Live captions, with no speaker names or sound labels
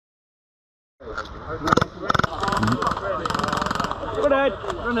Grenade!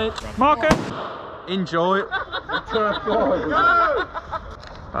 Grenade! Marker! Enjoy.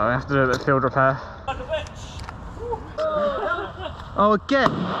 Oh, we have to do a bit of field repair. Oh,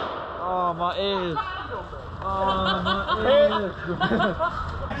 again! Oh, my ears! Oh, my ears!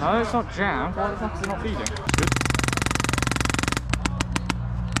 No, it's not jammed. Why the fuck is it not feeding? Good.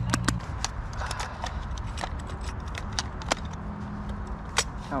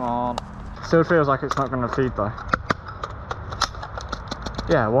 Come on. Still feels like it's not going to feed though.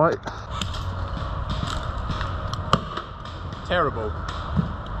 Yeah, what? Terrible.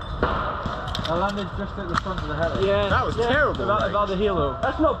 I landed just at the front of the head. Yeah. That was terrible. About the Holo.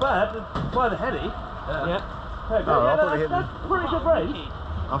 That's not bad. By the heady. Yeah. Hey, oh, I thought it hit that's pretty good range.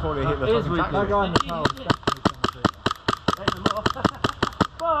 I thought it hit the fucking tackle. That guy in the tower was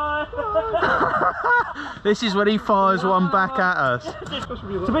Bye! This is when he fires one back at us.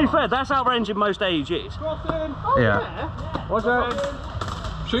 To be fair, that's outranging most AEGs. Yeah. What's that?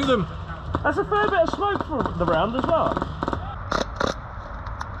 Shoot them. That's a fair bit of smoke from the round as well.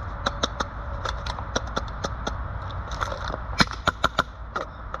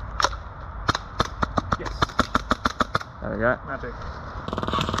 Yes. There we go. Magic.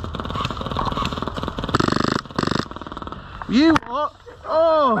 You what?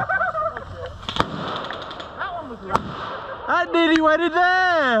 Oh! That one was right. That nearly went in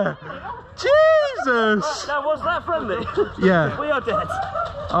there! Jesus! Now, was that friendly? Yeah. We are dead.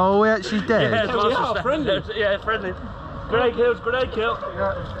 Oh, we actually dead? Yeah, friendly. Yeah, friendly. Grenade kills, grenade kill.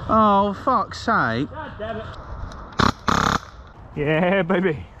 Oh, fuck's sake. God damn it. Yeah,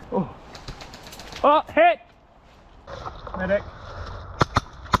 baby. Oh, oh, hit! Medic.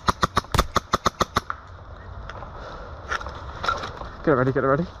 Get it ready, get it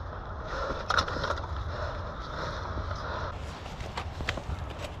ready.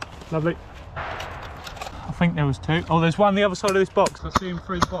 Lovely. I think there was two. Oh, there's one on the other side of this box. Let's see him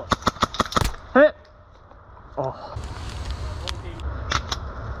through the box. Hit! Oh.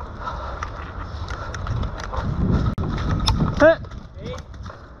 Hit!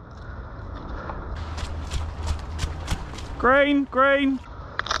 Green, green.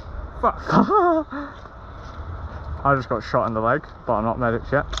 Fuck. I just got shot in the leg, but I'm not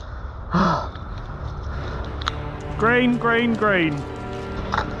medics yet. Green, green, green.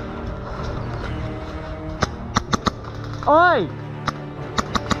 Oi!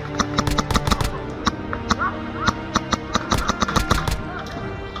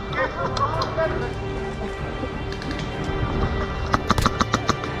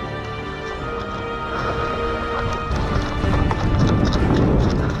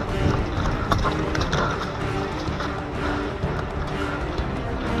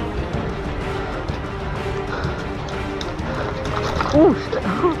 Oh shit!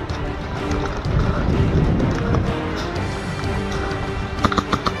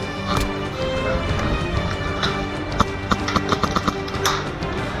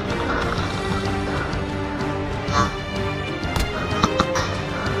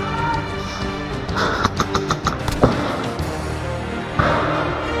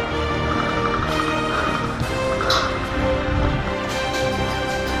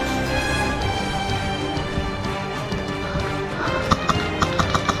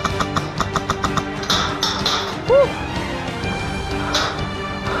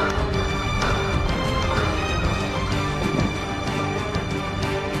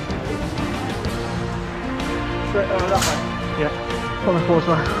 Straight over that way. Yeah. Coming towards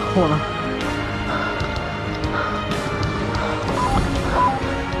my corner.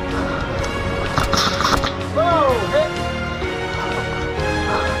 Whoa! Hit!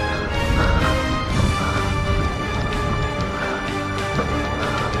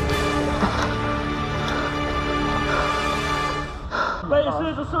 Mate, as soon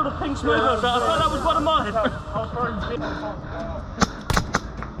as I saw the pink smoke, I thought that was one of mine.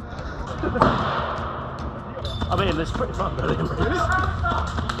 I mean, it's pretty fun, though.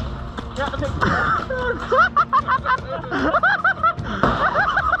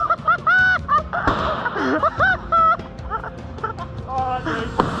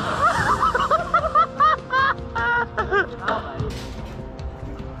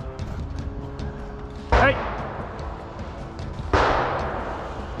 Hey!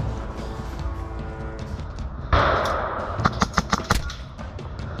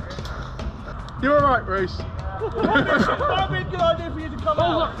 You're alright, Bruce. That'd be a good idea for you to come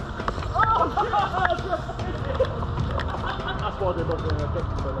out. That's why they're not doing a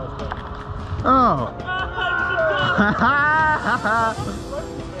picture for that. Oh!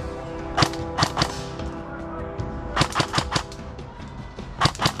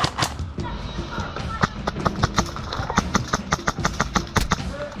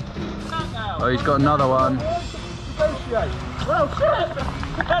 he's got another one. Negotiate. Well, shit!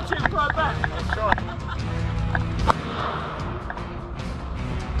 That's it, right back. Let's try.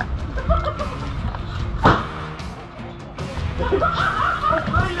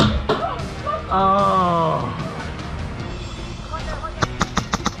 Oh.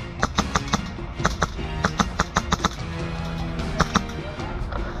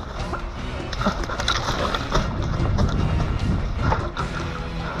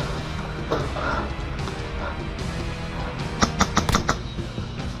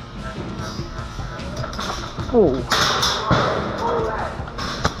 Oh.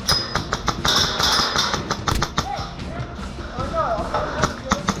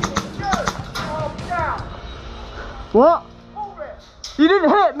 What? You didn't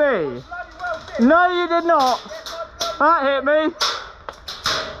hit me! No, you did not! That hit me!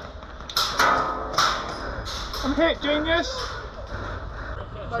 I'm hit, genius!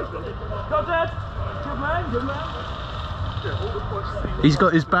 Got dead! Good man, good man! He's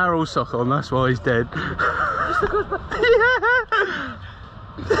got his barrel sock on, that's why he's dead. Yeah!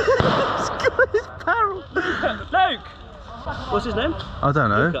 He's got his barrel. Luke! What's his name? I don't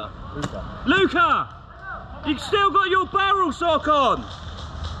know. Luca! You still got your barrel sock on!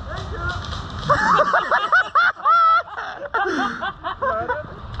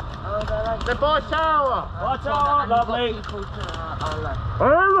 The bar tower! Bar tower, lovely!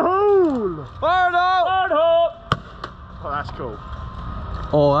 Burn hole! Burn hole! Oh, that's cool.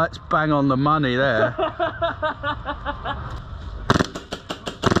 Oh, that's bang on the money there.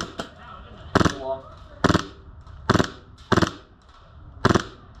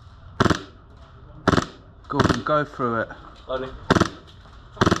 Gordon, go through it. Loading.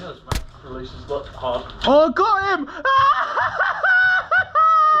 Release is hard. Oh, I got him!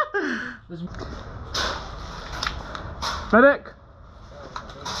 Medic!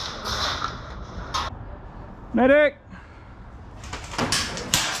 Medic!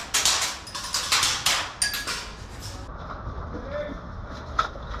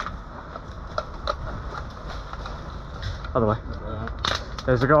 Other way.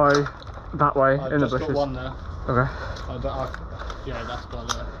 There's a guy that way in the bushes. Got one there. Okay. Yeah, that's got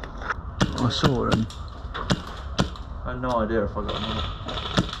there. I saw him. I had no idea if I got another.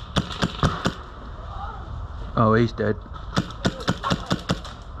 Oh, he's dead.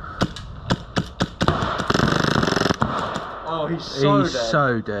 Oh, he's so He's dead.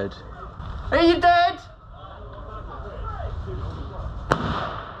 so dead. Are you dead?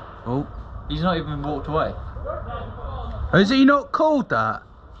 Oh. He's not even walked away. Has he not called that?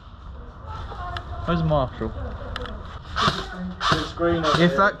 Where's Marshall?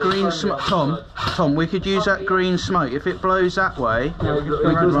 If that green smoke, Tom, we could use that green smoke. If it blows that way, we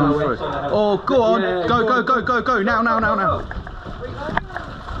could run through. Oh, go on, go, now.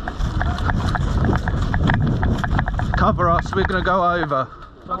 Cover us, we're gonna go over.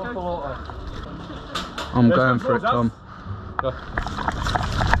 I'm going for it, Tom.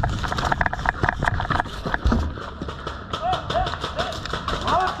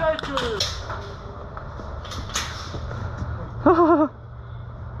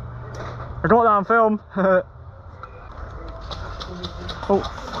 I got that on film. Oh,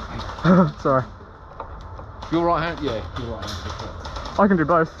 sorry. You're right hand? Yeah, you're right hand. I can do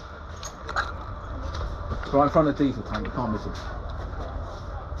both. Right in front of the diesel tank, you can't miss it.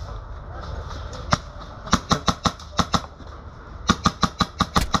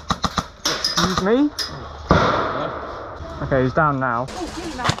 Excuse me? Okay, he's down now.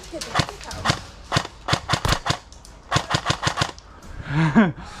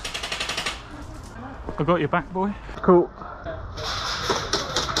 I got your back, boy. Cool.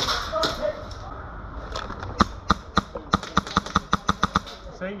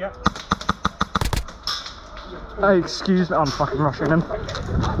 See, yeah. Hey, excuse me, I'm fucking rushing him.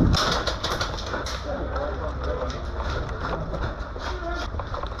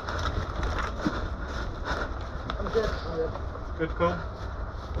 Good call.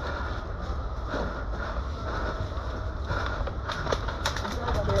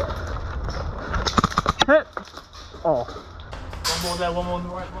 Hit! Oh. One more there, one more on the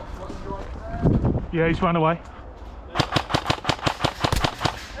right. One on the right. Yeah, he's run away.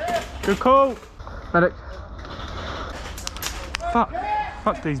 Good call. Medic.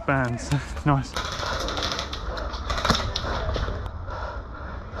 Fuck these bands. Nice.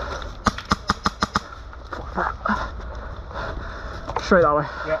 Straight that way.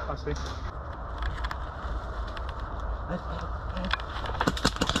 Yeah, I see.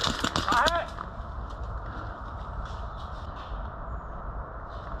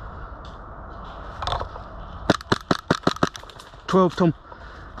 $12, Tom.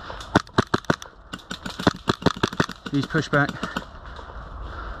 He's pushed back.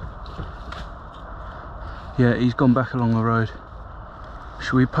 Yeah, he's gone back along the road.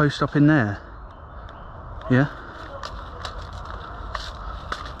 Should we post up in there? Yeah?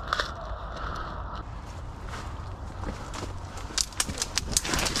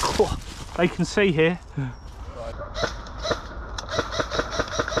 Oh, they can see here.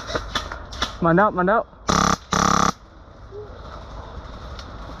 Mind out, mind out.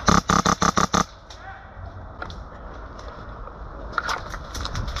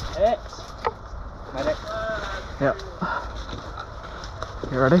 Medic. Yep.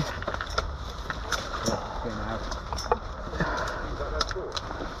 You ready?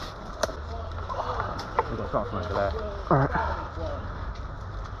 Alright.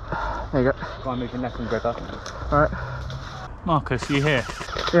 There you go. Go on, move your neck and grip up. Alright. Marcus, you here?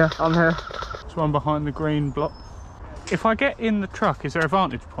 Yeah, I'm here. There's one behind the green block. If I get in the truck, is there a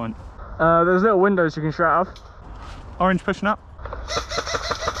vantage point? There's little windows you can shoot out of. Orange pushing up.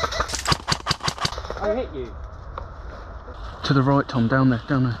 I hit you. To the right, Tom, down there,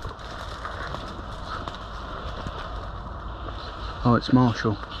 down there. Oh, it's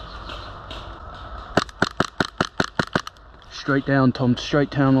Marshall. Straight down, Tom,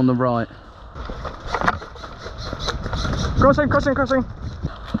 straight down on the right. Crossing, crossing, crossing.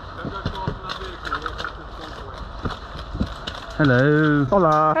 Hello.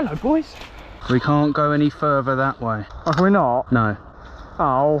 Hola. Hello, boys. We can't go any further that way. Oh, can we not? No.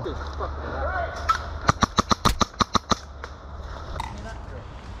 Oh.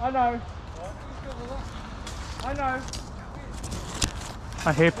 I know. I know.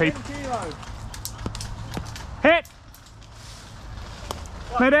 I hear people. Hit!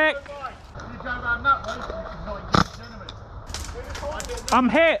 Medic! I'm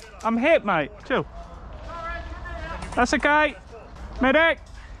hit. I'm hit, mate. Chill. That's okay. Medic!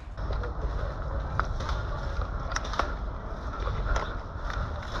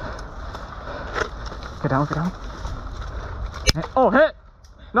 Get down, get down. Oh, hit!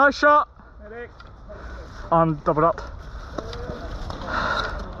 Nice shot! Medic! I'm doubled up.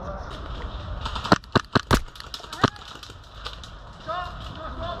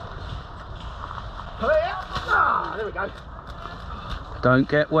 Ah, there we go. Don't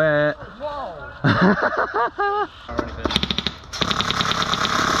get wet.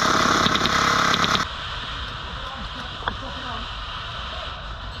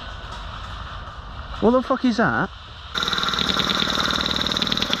 What the fuck is that?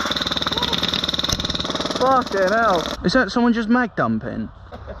 Fucking hell. Is that someone just mag dumping?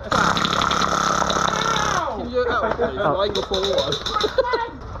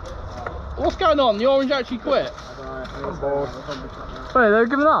 What's going on? The orange actually quit? Wait, they're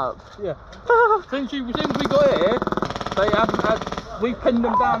giving up? Yeah. since we got here, they haven't had. We pinned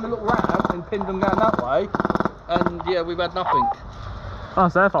them down the little ramp and pinned them down that way, and yeah, we've had nothing. Oh,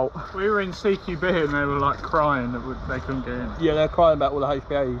 it's their fault. We were in CQB and they were like crying that they couldn't get in. Yeah, they're crying about all the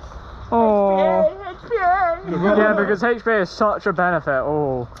HPAs. Oh. HPA! Yeah, because HP is such a benefit.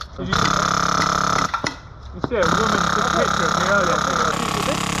 Oh. You see a woman took a picture of me earlier.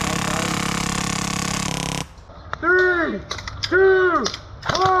 3, 2,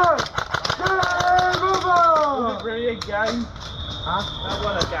 1, game over! Was it really a game? Huh? That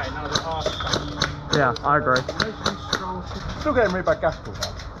wasn't a game, that was an arse. Yeah, I agree. Still getting really bad gas call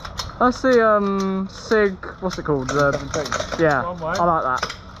though. That's the SIG, what's it called? The, yeah, One way. I like that.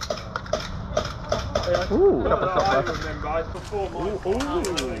 Ooh.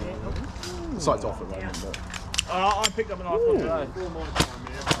 Sights off at the moment, but... I picked up a nice one today. Before my time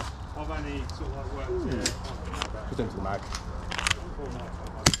here, I've only sort of like worked here. Put into the mag.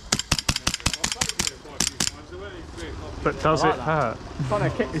 But does it hurt?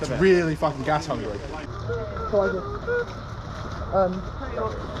 It's really fucking gas hungry.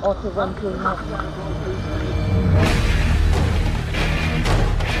 I could run through